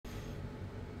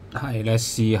Hi, let's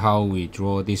see how we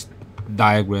draw this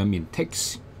diagram in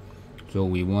TikZ. So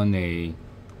we want a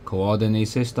coordinate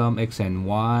system x and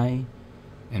y,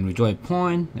 and we draw a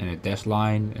point and a dashed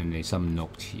line and some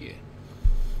notes here.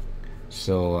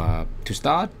 So to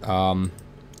start,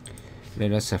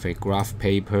 let us have a graph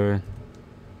paper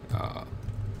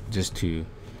just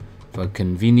for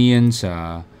convenience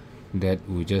that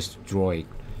we just draw a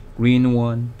green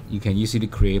one. You can easily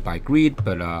create by grid,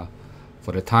 but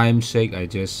for the time's sake, I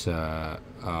just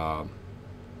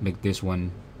make this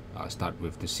one start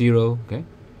with the 0. Okay,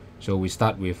 so we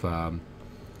start with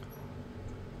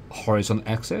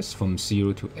horizontal axis from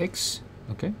 0 to x.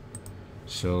 Okay,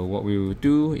 so what we will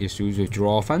do is usually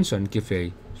draw a function, give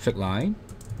a straight line,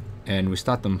 and we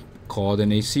start from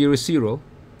coordinate 0, 0,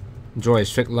 draw a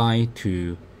straight line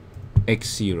to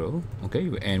x0. Okay,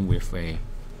 we end with a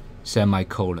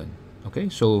semicolon. Okay,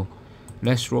 so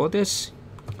let's draw this,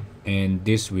 and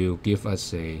this will give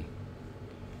us a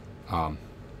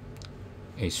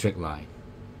straight line.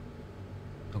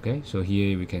 Okay, so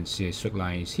here we can see a straight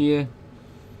line is here,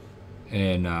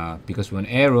 and because we're an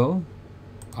arrow,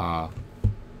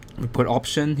 we put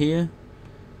option here,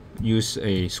 use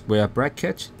a square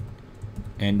bracket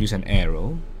and use an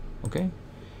arrow. Okay,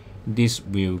 this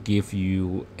will give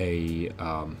you a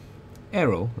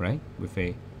arrow, right, with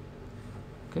a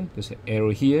there's an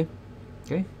arrow here.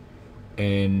 Okay,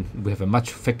 and we have a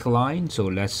much thicker line, so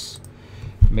let's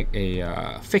make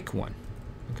a thick one.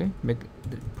 Okay,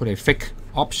 put a thick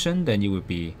option, then you will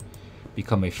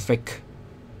become a thick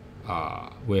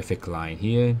very thick line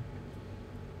here.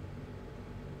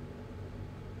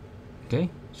 Okay,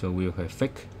 so we'll have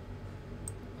thick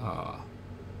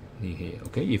here.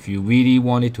 Okay, if you really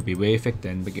want it to be very thick,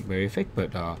 then make it very thick,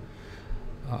 but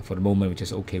for the moment we're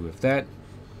just okay with that.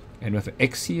 And we have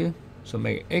x here, so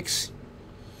make x.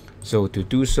 So to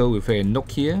do so, we put a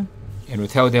note here, and we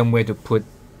tell them where to put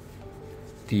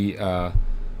the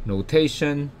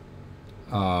notation.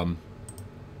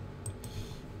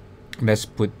 Let's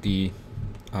put the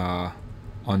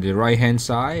on the right hand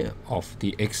side of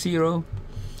the x0,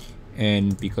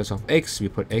 and because of x, we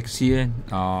put x here.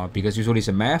 Because usually it's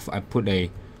a math, I put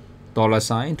a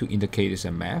 $sign to indicate it's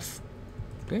a math.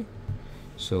 Okay,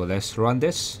 so let's run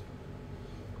this.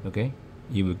 Okay,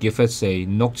 you will give us a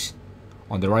note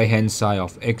on the right hand side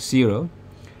of x0.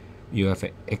 You have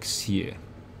an x here.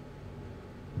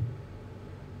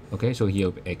 Okay, so here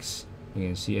will be x. You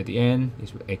can see at the end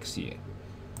is x here.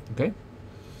 Okay,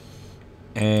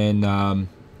 and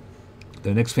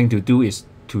the next thing to do is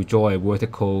to draw a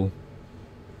vertical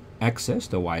axis,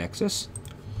 the y-axis.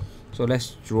 So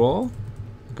let's draw.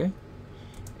 Okay,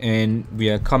 and we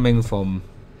are coming from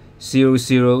 0,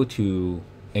 0 to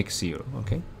x0.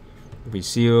 Okay, it'll be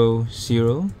 0,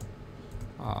 0,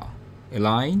 a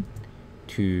line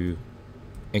to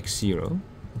x0.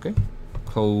 Okay,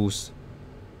 close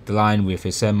the line with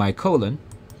a semicolon.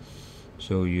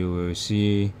 So you will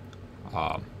see,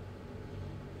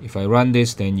 if I run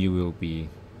this, then you will be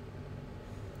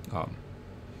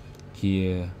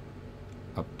here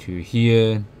up to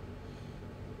here.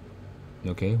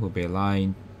 Okay, will be a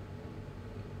line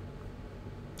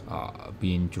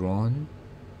being drawn.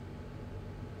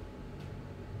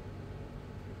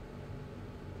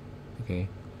 Okay,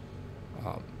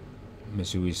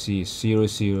 as you will see, 0,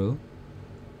 0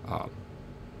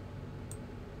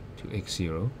 to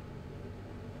x0.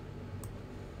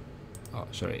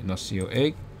 Sorry, not 0,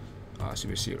 8. Should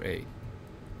be 0, 8,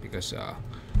 because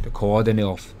the coordinate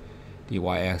of the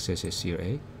y-axis is 0,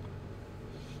 8.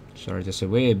 Sorry, just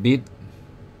wait a bit.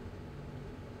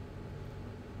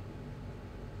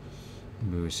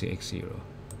 We will see x0.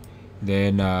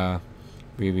 Then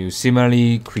we will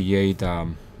similarly create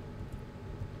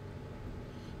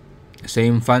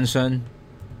same function,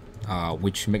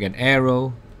 which make an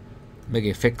arrow, make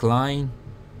a thick line.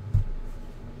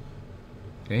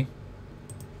 Okay,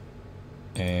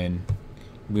 and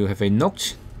we'll have a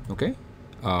note. Okay,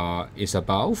 it's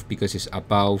above because it's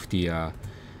above the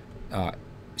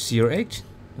 0, 8.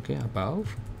 Okay,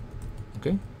 above.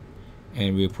 Okay,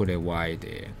 and we'll put a y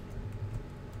there.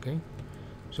 Okay,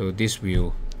 so this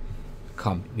will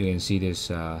come. You can see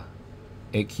this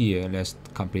egg here. Let's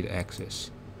complete the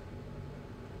axis.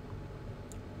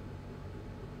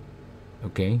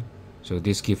 Okay, so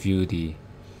this gives you the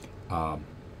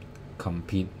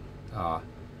complete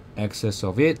axis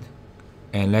of it.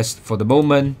 And let's, for the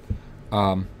moment,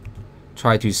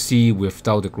 try to see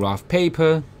without the graph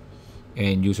paper,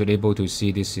 and you should be able to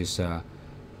see this is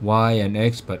y and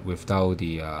x, but without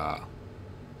the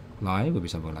line will be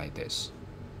something like this.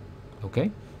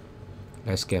 Okay,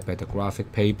 let's get back the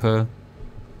graphic paper.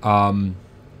 The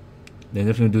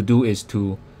next thing to do is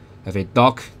to have a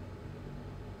doc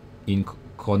in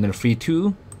corner 3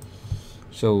 2.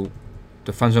 So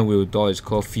the function we will draw is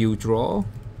called fill draw.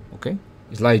 Okay,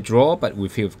 it's like draw but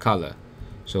with fill color.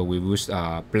 So we use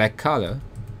black color,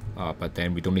 but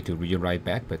then we don't need to rewrite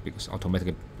back, but because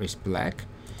automatically it's black,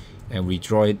 and we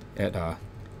draw it at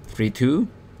 3 2.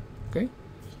 Okay,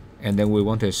 and then we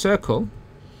want a circle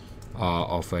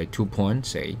of a 2 point,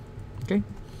 say. Okay,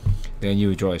 then you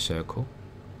will draw a circle.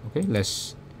 Okay,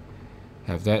 let's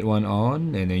have that one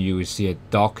on, and then you will see a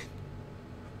doc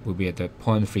will be at the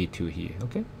point 3 2 here.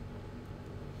 Okay,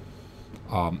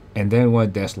 and then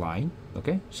one dash line.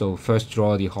 Okay, so first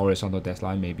draw the horizontal dash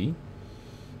line maybe.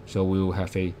 So we will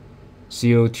have a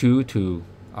 0 2 to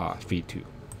 3 2.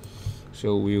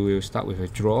 So we will start with a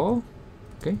draw.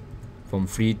 Okay, from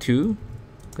 3 2.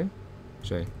 Okay,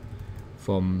 sorry,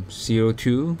 from 0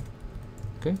 2.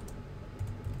 Okay,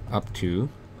 up to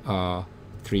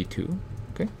 3 2.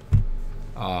 Okay,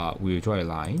 we will draw a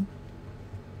line,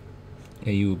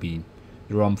 and you will be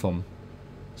drawn from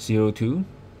 0 2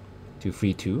 to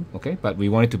 3 2. Okay, but we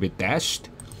want it to be dashed,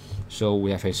 so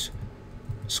we have a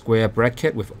square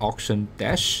bracket with option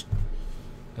dash.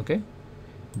 Okay,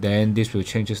 then this will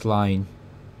change this line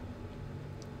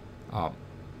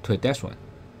to a dash one.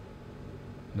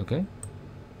 Okay,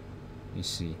 you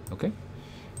see. Okay,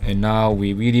 and now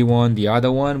we really want the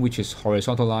other one, which is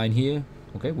horizontal line here.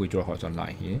 Okay, we draw horizontal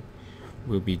line here.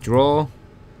 Will be draw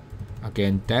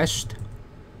again dashed.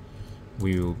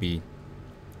 We will be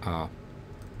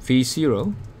 3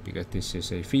 0, because this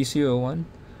is a 3 0 one,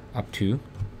 up to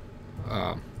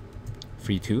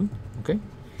 3 2. Okay,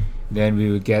 then we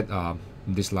will get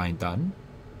this line done.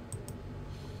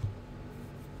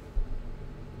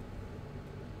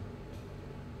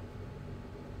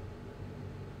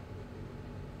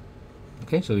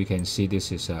 Okay, so you can see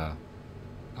this is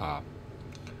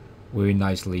very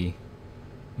nicely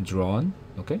drawn.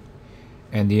 Okay,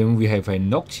 and then we have a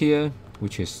note here,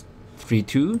 which is 3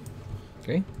 2.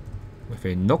 Okay, with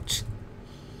a note.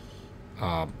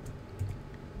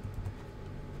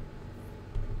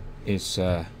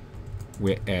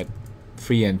 We're at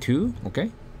 3 and 2.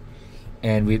 Okay,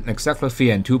 and with exactly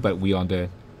 3 and 2, but we're on the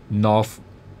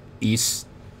northeast.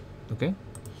 Okay,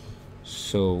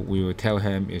 so we will tell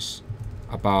him is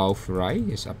above right,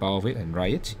 is above it and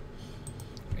right,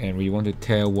 and we want to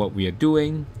tell what we are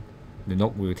doing. The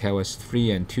note will tell us 3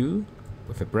 and 2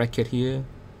 with a bracket here.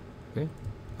 Okay,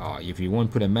 if you want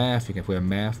to put a math, you can put a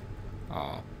math,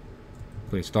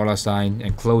 put a dollar sign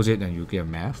and close it, and you get a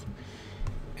math.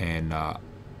 And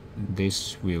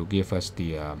this will give us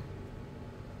the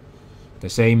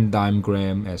same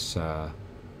diagram as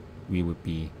we would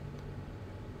be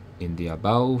in the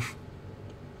above.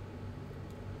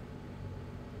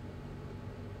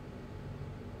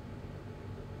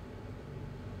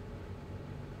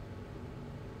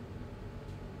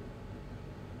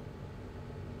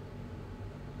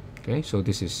 Okay, so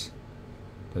this is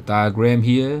the diagram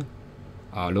here.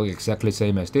 Look exactly the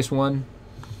same as this one.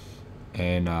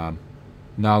 And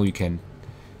now you can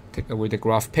take away the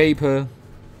graph paper.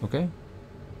 Okay,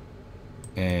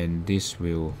 and this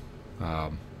will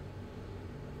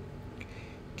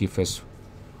give us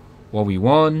what we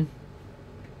want.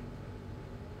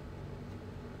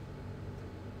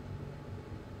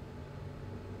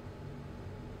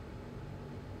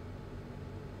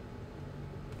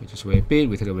 We just wait a bit.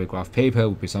 We take away graph paper.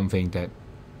 Would be something that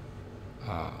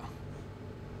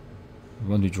we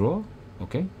want to draw.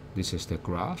 Okay, this is the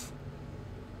graph.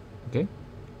 Okay,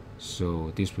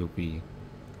 so this will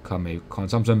become a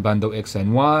consumption bundle X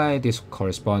and Y. This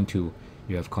correspond to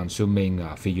you have consuming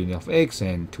 3 units of X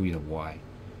and 2 units of Y.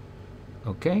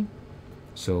 Okay,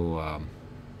 so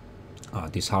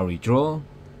this is how we draw.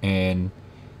 And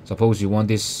suppose you want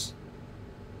this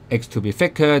X to be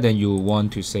thicker, then you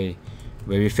want to say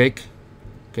very thick.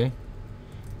 Okay,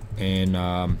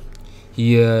 and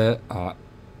here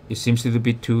it seems a little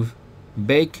bit too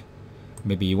big.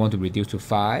 Maybe you want to reduce to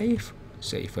 5,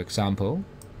 say for example.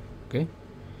 Okay,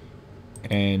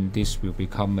 and this will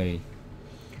become a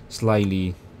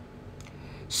slightly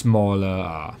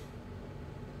smaller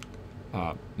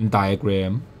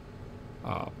diagram.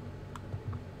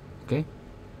 Okay,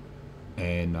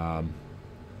 and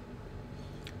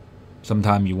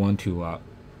sometimes you want to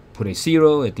put a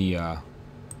 0 at the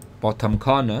bottom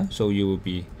corner, so you will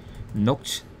be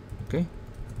note. Okay,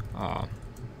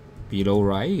 below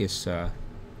right is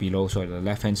below, sorry, the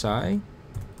left hand side.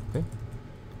 Okay,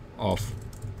 of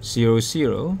 0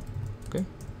 0. Okay,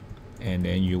 and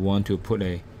then you want to put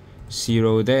a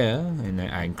 0 there, and then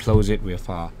I enclose it with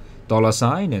a dollar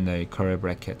sign and a curly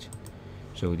bracket.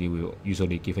 So they will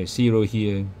usually give a 0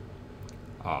 here,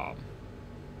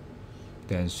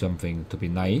 then something to be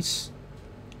nice.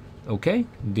 Okay,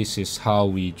 this is how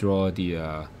we draw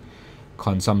the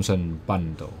consumption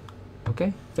bundle.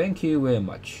 Okay, thank you very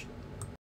much.